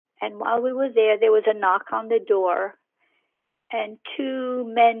And while we were there was a knock on the door, and two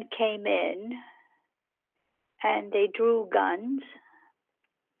men came in, and they drew guns,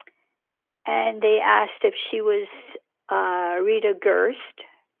 and they asked if she was Rita Gerst,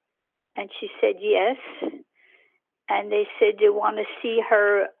 and she said yes. And they said, "You want to see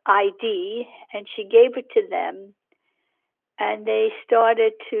her ID?" And she gave it to them. And they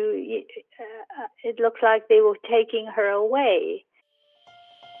started to, it looked like they were taking her away.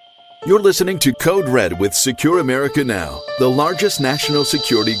 You're listening to Code Red with Secure America Now, the largest national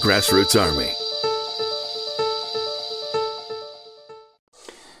security grassroots army.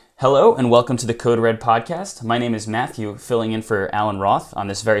 Hello and welcome to the Code Red podcast. My name is Matthew, filling in for Alan Roth on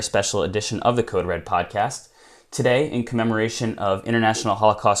this very special edition of the Code Red podcast. Today, in commemoration of International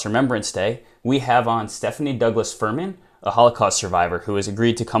Holocaust Remembrance Day, we have on Stephanie Douglas Furman, a Holocaust survivor who has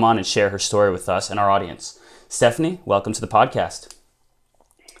agreed to come on and share her story with us and our audience. Stephanie, welcome to the podcast.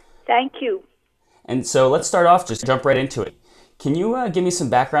 Thank you. And so let's start off, just jump right into it. Can you give me some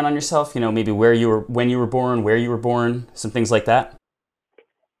background on yourself? Maybe where you were, when you were born, some things like that?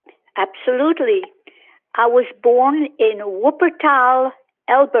 Absolutely. I was born in Wuppertal,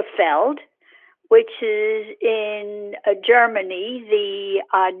 Elberfeld, which is in Germany, the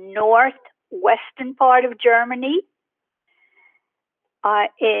northwestern part of Germany.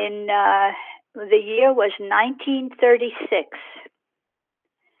 The year was 1936.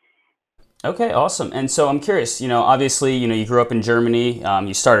 Okay, awesome. And so I'm curious, obviously, you grew up in Germany.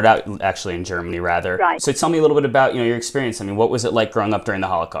 You started out actually in Germany, rather. Right. So tell me a little bit about, your experience. What was it like growing up during the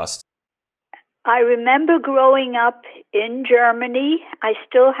Holocaust? I remember growing up in Germany. I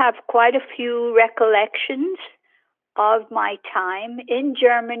still have quite a few recollections of my time in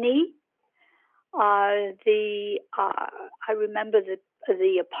Germany. I remember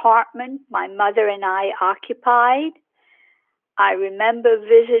the apartment my mother and I occupied. I remember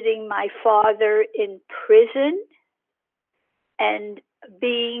visiting my father in prison and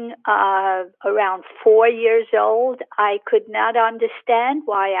being around 4 years old. I could not understand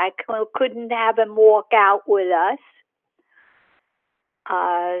why I couldn't have him walk out with us.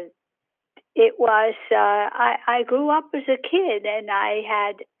 I grew up as a kid, and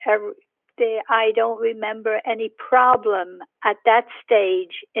I don't remember any problem at that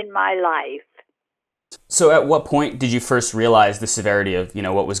stage in my life. So at what point did you first realize the severity of,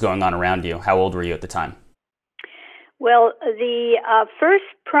 what was going on around you? How old were you at the time? Well, the first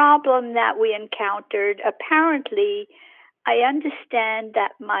problem that we encountered, apparently, I understand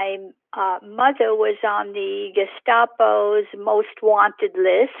that my mother was on the Gestapo's most wanted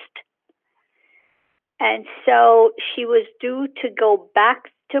list. And so she was due to go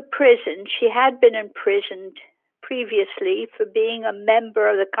back to prison. She had been imprisoned previously for being a member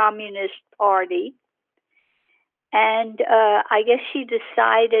of the Communist Party. And I guess she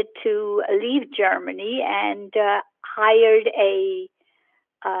decided to leave Germany and hired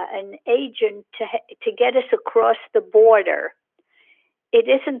an agent to get us across the border. It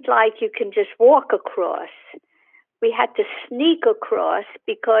isn't like you can just walk across. We had to sneak across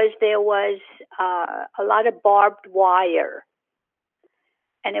because there was a lot of barbed wire.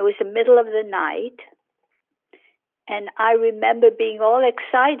 And it was the middle of the night. And I remember being all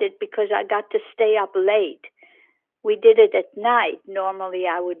excited because I got to stay up late. We did it at night. Normally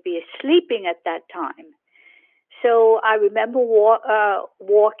I would be sleeping at that time. So I remember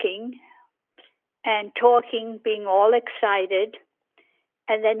walking and talking, being all excited,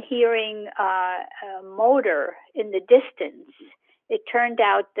 and then hearing a motor in the distance. It turned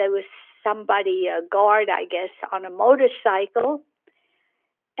out there was somebody, a guard, I guess, on a motorcycle.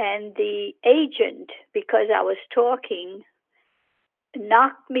 And the agent, because I was talking,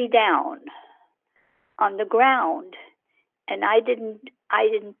 knocked me down on the ground, and I didn't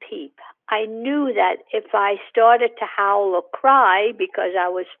peep. I knew that if I started to howl or cry because I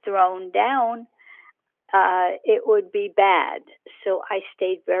was thrown down, it would be bad. So I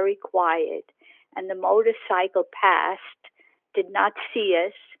stayed very quiet, and the motorcycle passed, did not see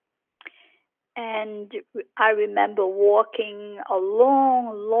us. And I remember walking a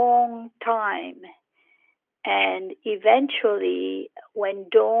long, long time. And eventually, when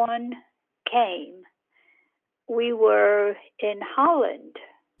dawn came, we were in Holland.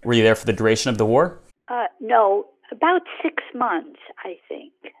 Were you there for the duration of the war? No, about 6 months, I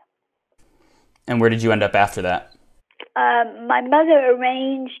think. And where did you end up after that? My mother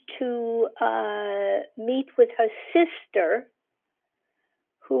arranged to meet with her sister,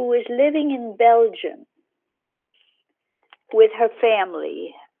 who was living in Belgium with her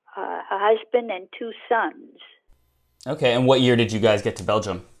family, her husband and 2 sons. Okay, and what year did you guys get to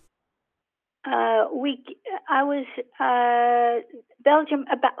Belgium? We, I was Belgium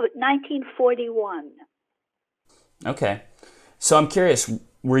about 1941. Okay. So I'm curious,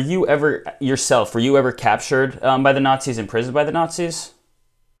 were you ever yourself, were you ever captured by the Nazis, imprisoned by the Nazis?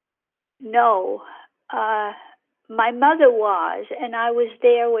 No, my mother was, and I was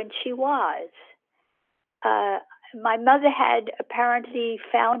there when she was. Uh, my mother had apparently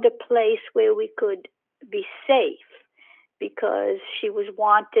found a place where we could be safe because she was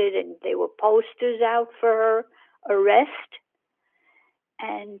wanted and there were posters out for her arrest.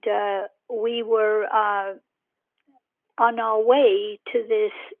 And we were on our way to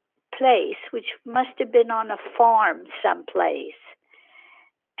this place, which must have been on a farm someplace.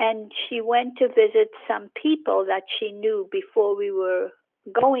 And she went to visit some people that she knew before we were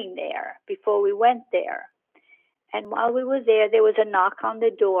going there, before we went there. And while we were there was a knock on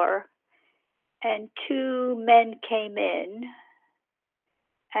the door, and two men came in,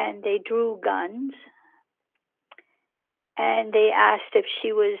 and they drew guns, and they asked if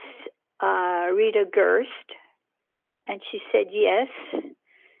she was Rita Gerst, and she said yes.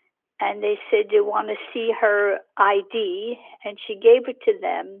 And they said they want to see her ID, and she gave it to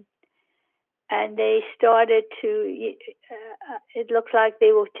them. And they started to, it looked like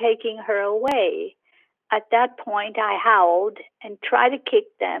they were taking her away. At that point, I howled and tried to kick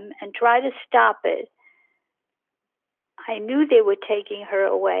them and try to stop it. I knew they were taking her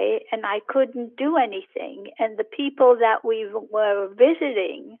away, and I couldn't do anything. And the people that we were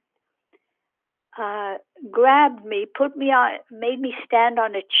visiting grabbed me, put me on, made me stand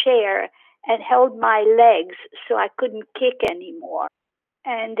on a chair, and held my legs so I couldn't kick anymore.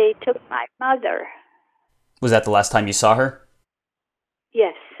 And they took my mother. Was that the last time you saw her?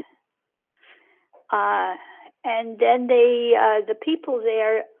 Yes. And then the people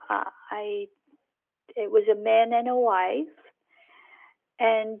there, it was a man and a wife,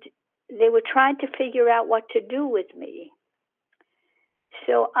 and they were trying to figure out what to do with me.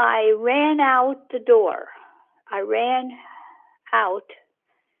 So I ran out the door. I ran out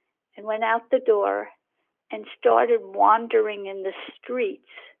and went out the door and started wandering in the streets,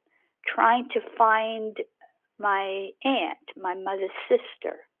 trying to find my aunt, my mother's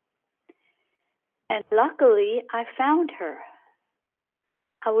sister. And luckily, I found her.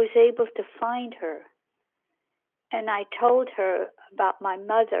 I was able to find her. And I told her about my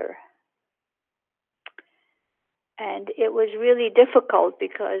mother. And it was really difficult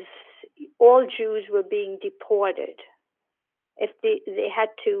because all Jews were being deported. If they had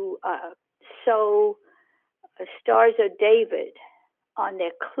to sew stars of David on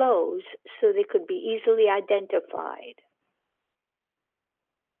their clothes so they could be easily identified.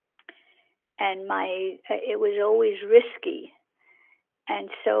 And it was always risky. And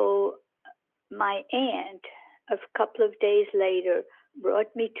so my aunt, a couple of days later,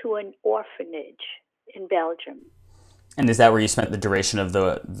 brought me to an orphanage in Belgium. And is that where you spent the duration of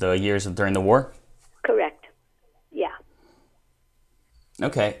the years during the war? Correct. Yeah.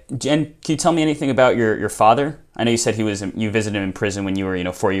 Okay. And can you tell me anything about your father? I know you said you visited him in prison when you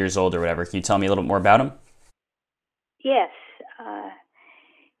were 4 years old or whatever. Can you tell me a little bit more about him? Yes.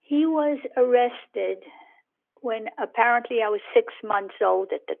 He was arrested when apparently I was 6 months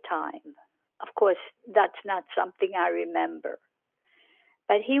old at the time. Of course, that's not something I remember.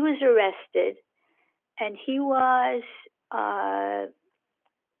 But he was arrested, and he was,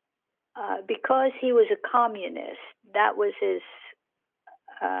 because he was a communist, that was his,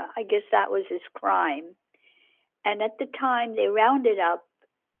 I guess that was his crime. And at the time, they rounded up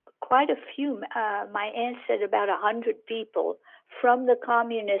quite a few, my aunt said about 100 people from the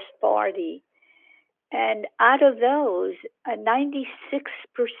Communist Party. And out of those, 96%,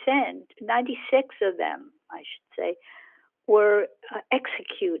 96 of them, I should say, were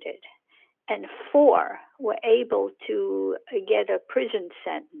executed. And 4 were able to get a prison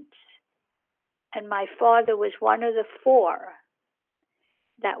sentence. And my father was one of the 4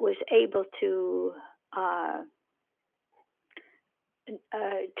 that was able to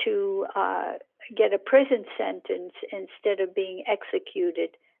get a prison sentence instead of being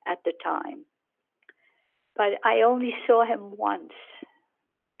executed at the time. But I only saw him once,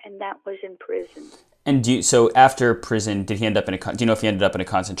 and that was in prison. And so after prison, did he end up do you know if he ended up in a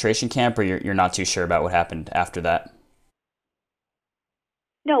concentration camp, or you're not too sure about what happened after that?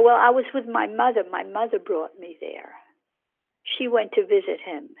 No, well, I was with my mother. My mother brought me there. She went to visit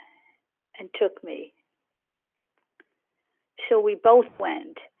him and took me. So we both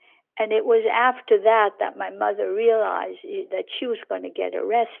went. And it was after that my mother realized that she was going to get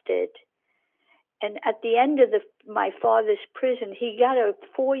arrested. And at the end of my father's prison, he got a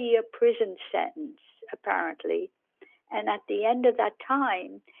 4-year prison sentence, apparently. And at the end of that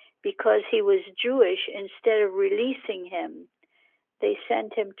time, because he was Jewish, instead of releasing him, they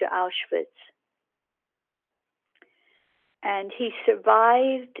sent him to Auschwitz. And he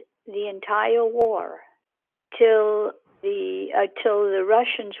survived the entire war till the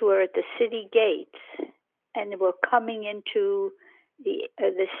Russians were at the city gates and were coming into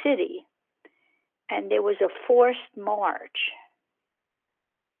the city, and there was a forced march,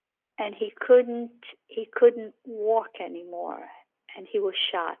 and he couldn't walk anymore, and he was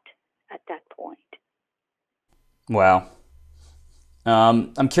shot at that point. Wow.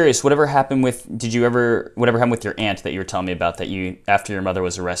 I'm curious, whatever happened with your aunt that you were telling me about, that you, after your mother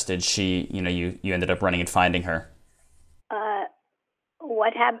was arrested, you ended up running and finding her?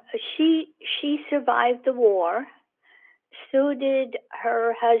 What happened? She survived the war. So did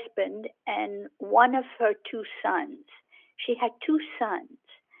her husband and one of her two sons. She had two sons.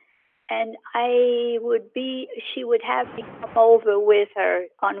 And she would have me come over with her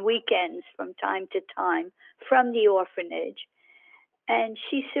on weekends from time to time from the orphanage. And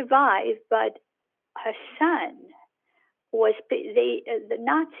she survived, but her son the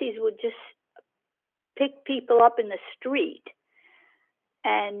Nazis would just pick people up in the street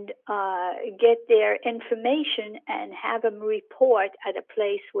and get their information and have them report at a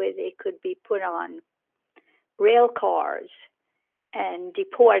place where they could be put on rail cars and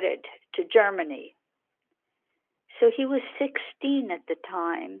deported to Germany. So he was 16 at the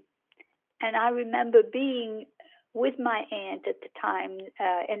time, and I remember being with my aunt at the time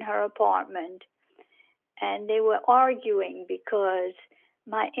in her apartment, and they were arguing because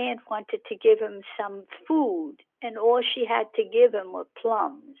my aunt wanted to give him some food, and all she had to give him were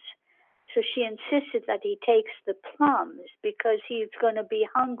plums. So she insisted that he takes the plums because he's going to be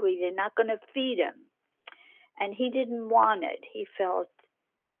hungry. They're not going to feed him. And he didn't want it. He felt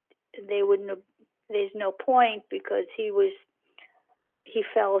there's no point because he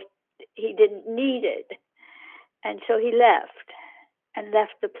felt he didn't need it. And so he left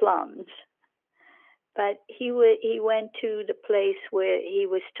the plums. But he went to the place where he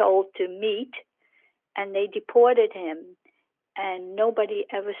was told to meet, and they deported him, and nobody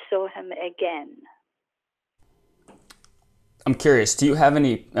ever saw him again. I'm curious, do you have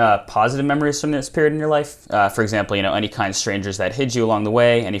any positive memories from this period in your life? For example, any kind strangers that hid you along the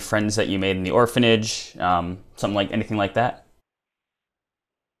way, any friends that you made in the orphanage, anything like that?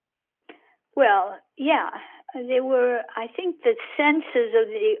 Well, yeah. There were, I think the census of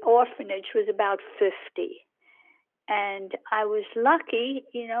the orphanage was about 50. And I was lucky,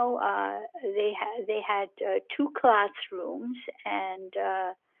 they had two classrooms, and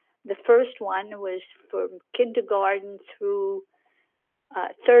the first one was from kindergarten through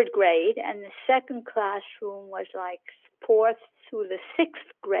third grade, and the second classroom was like fourth through the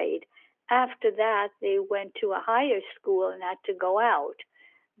sixth grade. After that, they went to a higher school and had to go out.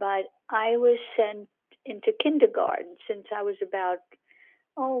 But I was sent into kindergarten since I was about,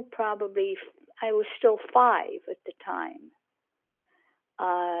 I was still 5 at the time.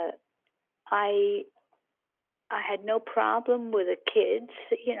 I had no problem with the kids.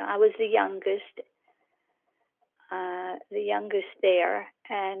 I was the youngest there,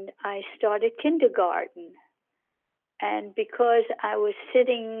 and I started kindergarten. And because I was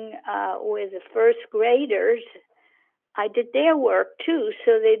sitting with the first graders, I did their work too,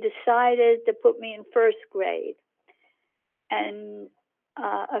 so they decided to put me in first grade. And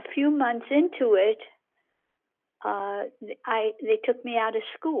a few months into it, they took me out of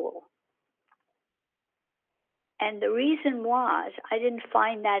school. And the reason was, I didn't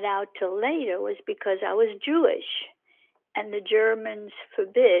find that out till later, was because I was Jewish, and the Germans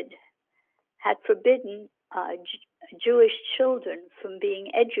had forbidden Jewish children from being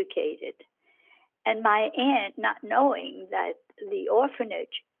educated. And my aunt, not knowing that the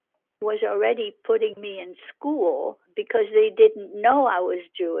orphanage was already putting me in school because they didn't know I was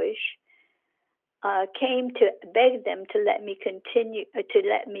Jewish, came to beg them to let me continue,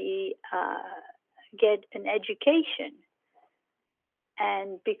 get an education.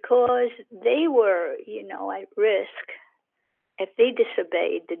 And because they were, at risk if they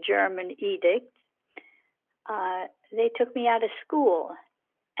disobeyed the German edict, they took me out of school.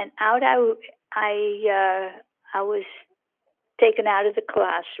 And I was taken out of the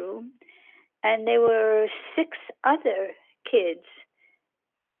classroom, and there were 6 other kids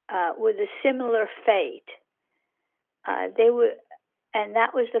with a similar fate. And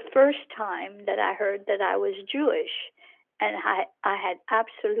that was the first time that I heard that I was Jewish, and I had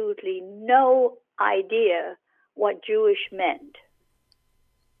absolutely no idea what Jewish meant.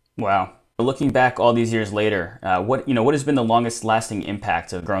 Wow. Looking back all these years later, what has been the longest lasting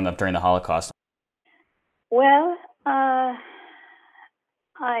impact of growing up during the Holocaust? Well,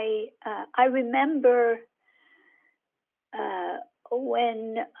 I remember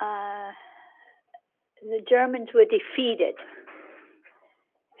when the Germans were defeated,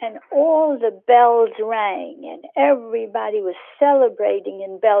 and all the bells rang, and everybody was celebrating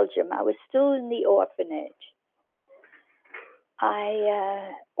in Belgium. I was still in the orphanage.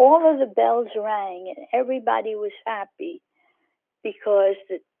 All of the bells rang, and everybody was happy because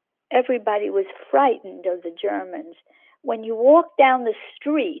everybody was frightened of the Germans. When you walked down the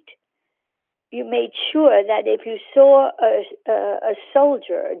street, you made sure that if you saw a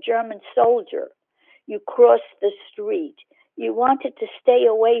soldier, a German soldier, you crossed the street. You wanted to stay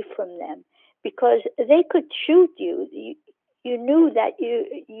away from them because they could shoot you. You knew that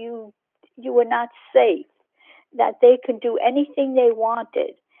you were not safe, that they could do anything they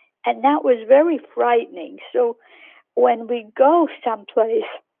wanted. And that was very frightening. So when we go someplace,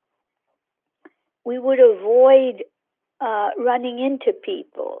 we would avoid running into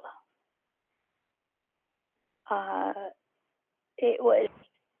people. It was,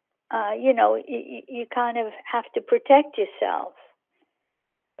 you kind of have to protect yourself.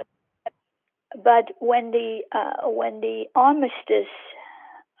 But when the armistice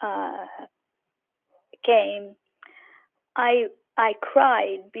came, I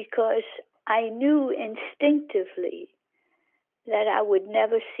cried because I knew instinctively that I would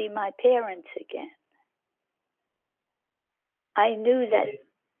never see my parents again. I knew that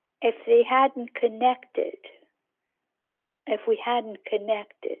if we hadn't connected,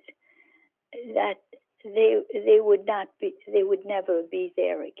 that they would never be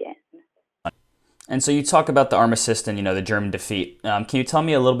there again. And so you talk about the armistice and, the German defeat. Can you tell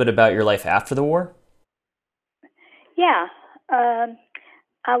me a little bit about your life after the war? Yeah.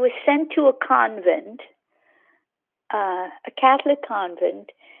 I was sent to a convent, a Catholic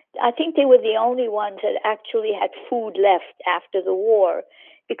convent. I think they were the only ones that actually had food left after the war,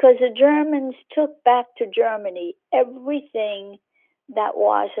 because the Germans took back to Germany everything that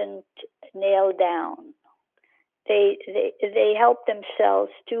wasn't nailed down. They helped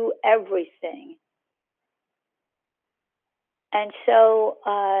themselves to everything. And so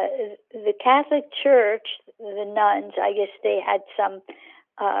the Catholic Church, the nuns, I guess they had some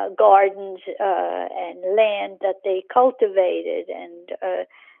gardens and land that they cultivated, and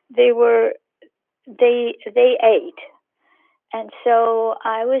they ate. And so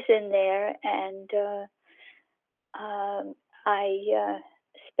I was in there, and I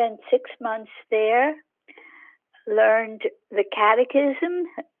spent 6 months there, learned the catechism,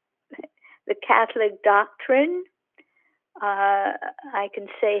 the Catholic doctrine. I can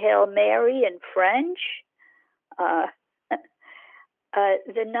say Hail Mary in French.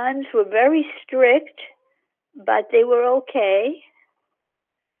 The nuns were very strict, but they were okay.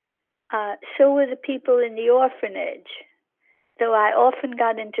 So were the people in the orphanage, though I often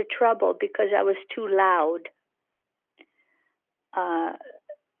got into trouble because I was too loud.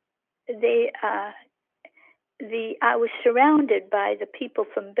 I was surrounded by the people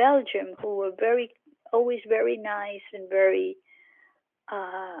from Belgium who were always very nice and very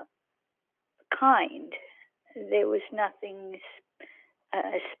kind. There was nothing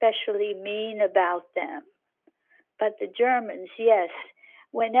especially mean about them. But the Germans, yes,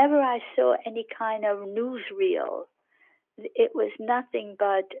 whenever I saw any kind of newsreel, it was nothing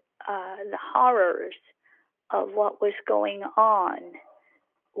but the horrors of what was going on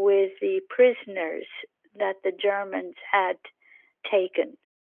with the prisoners that the Germans had taken.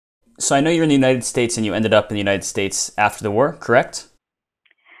 So I know you're in the United States and you ended up in the United States after the war, correct?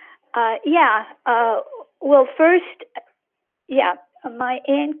 Yeah. Well, first, yeah, my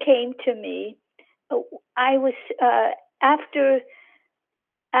aunt came to me. I was after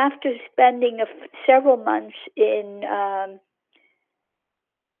spending several months in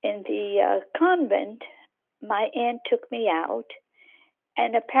the convent. My aunt took me out,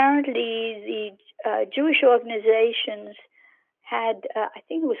 and apparently the Jewish organizations had, I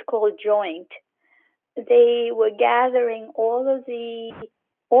think it was called Joint. They were gathering all of the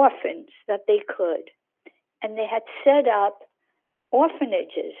orphans that they could, and they had set up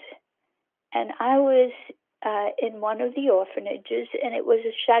orphanages. And I was in one of the orphanages, and it was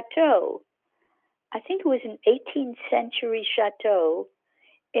a chateau. I think it was an 18th century chateau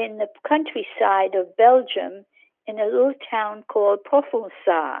in the countryside of Belgium, in a little town called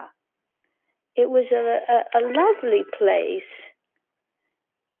Provençal. It was a lovely place,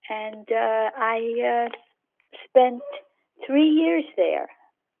 and I spent 3 years there.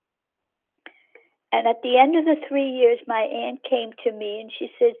 And at the end of the 3 years, my aunt came to me and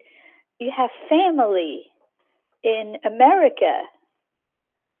she said, "You have family in America,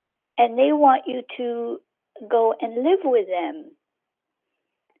 and they want you to go and live with them."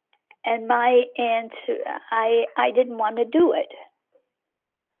 And my answer, I didn't want to do it.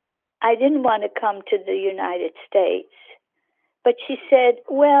 I didn't want to come to the United States. But she said,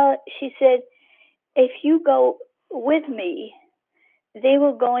 if you go with me, they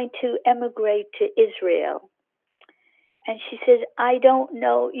were going to emigrate to Israel. And she says, I don't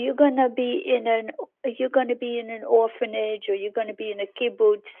know, you're going to be in an orphanage, or you're going to be in a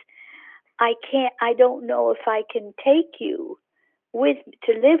kibbutz. I don't know if I can take you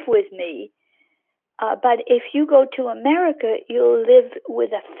to live with me. But if you go to America, you'll live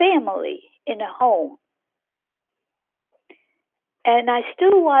with a family in a home. And I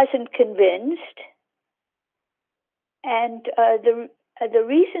still wasn't convinced. And the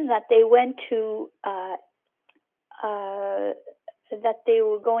reason that they went to that they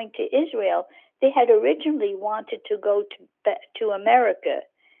were going to Israel, they had originally wanted to go to America,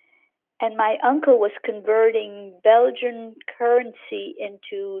 and my uncle was converting Belgian currency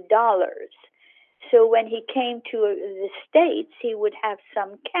into dollars. So when he came to the States, he would have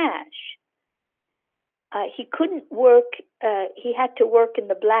some cash. He couldn't work. He had to work in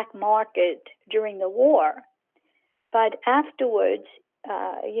the black market during the war. But afterwards,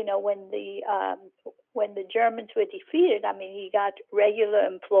 when the Germans were defeated, he got regular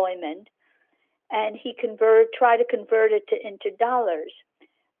employment, and he tried to convert it into dollars.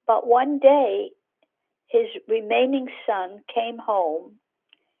 But one day, his remaining son came home,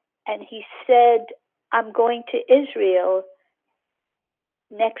 and he said, I'm going to Israel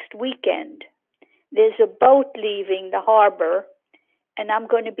next weekend. There's a boat leaving the harbor, and I'm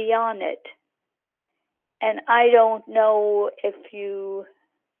going to be on it. And I don't know if you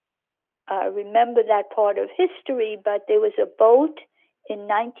remember that part of history, but there was a boat in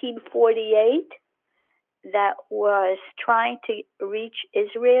 1948 that was trying to reach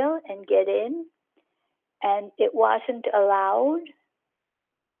Israel and get in, and it wasn't allowed.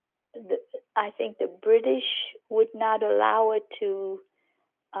 I think the British would not allow it to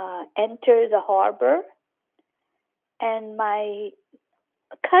enter the harbor, and my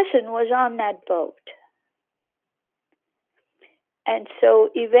cousin was on that boat. And so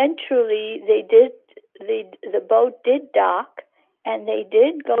eventually the boat did dock, and they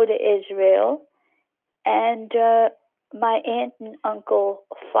did go to Israel, and my aunt and uncle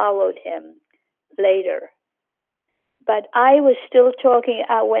followed him later. But I was still talking,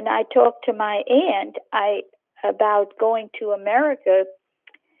 when I talked to my aunt about going to America,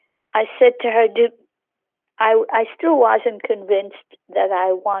 I said to her, I still wasn't convinced that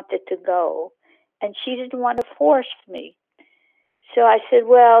I wanted to go, and she didn't want to force me. So I said,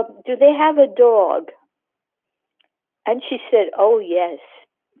 well, do they have a dog? And she said, oh, yes.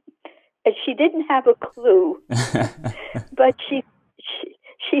 And she didn't have a clue, but she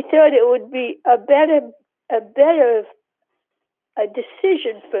thought it would be a better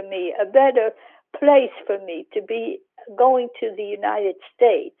decision for me, a better place for me to be going to the United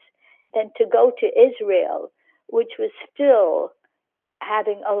States than to go to Israel, which was still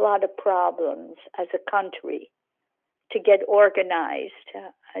having a lot of problems as a country to get organized,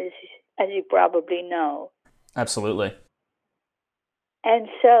 as you probably know. Absolutely. And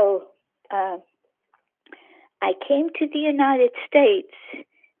so I came to the United States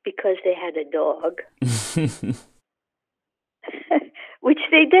because they had a dog, which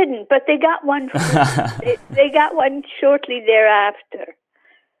they didn't, but they got one. They got one shortly thereafter,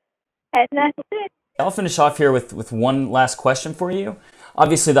 and that's it. I'll finish off here with one last question for you.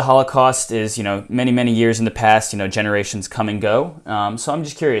 Obviously, the Holocaust is, many, many years in the past, generations come and go. So I'm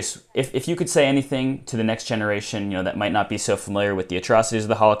just curious, if you could say anything to the next generation, that might not be so familiar with the atrocities of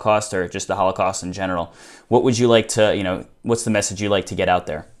the Holocaust or just the Holocaust in general, what would you like to, what's the message you'd like to get out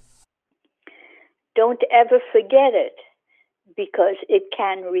there? Don't ever forget it, because it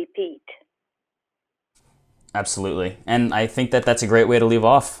can repeat. Absolutely. And I think that that's a great way to leave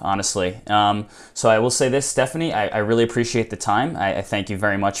off, honestly. So I will say this, Stephanie, I really appreciate the time. I thank you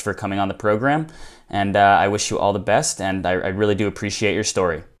very much for coming on the program, and I wish you all the best, and I really do appreciate your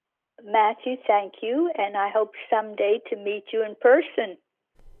story. Matthew, thank you, and I hope someday to meet you in person.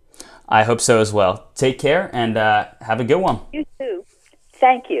 I hope so as well. Take care, and have a good one. You too.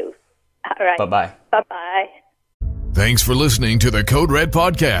 Thank you. All right. Bye-bye. Bye-bye. Thanks for listening to the Code Red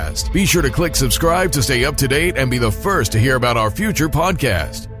Podcast. Be sure to click subscribe to stay up to date and be the first to hear about our future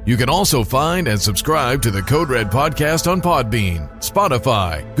podcast. You can also find and subscribe to the Code Red Podcast on Podbean,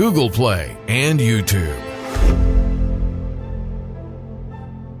 Spotify, Google Play, and YouTube.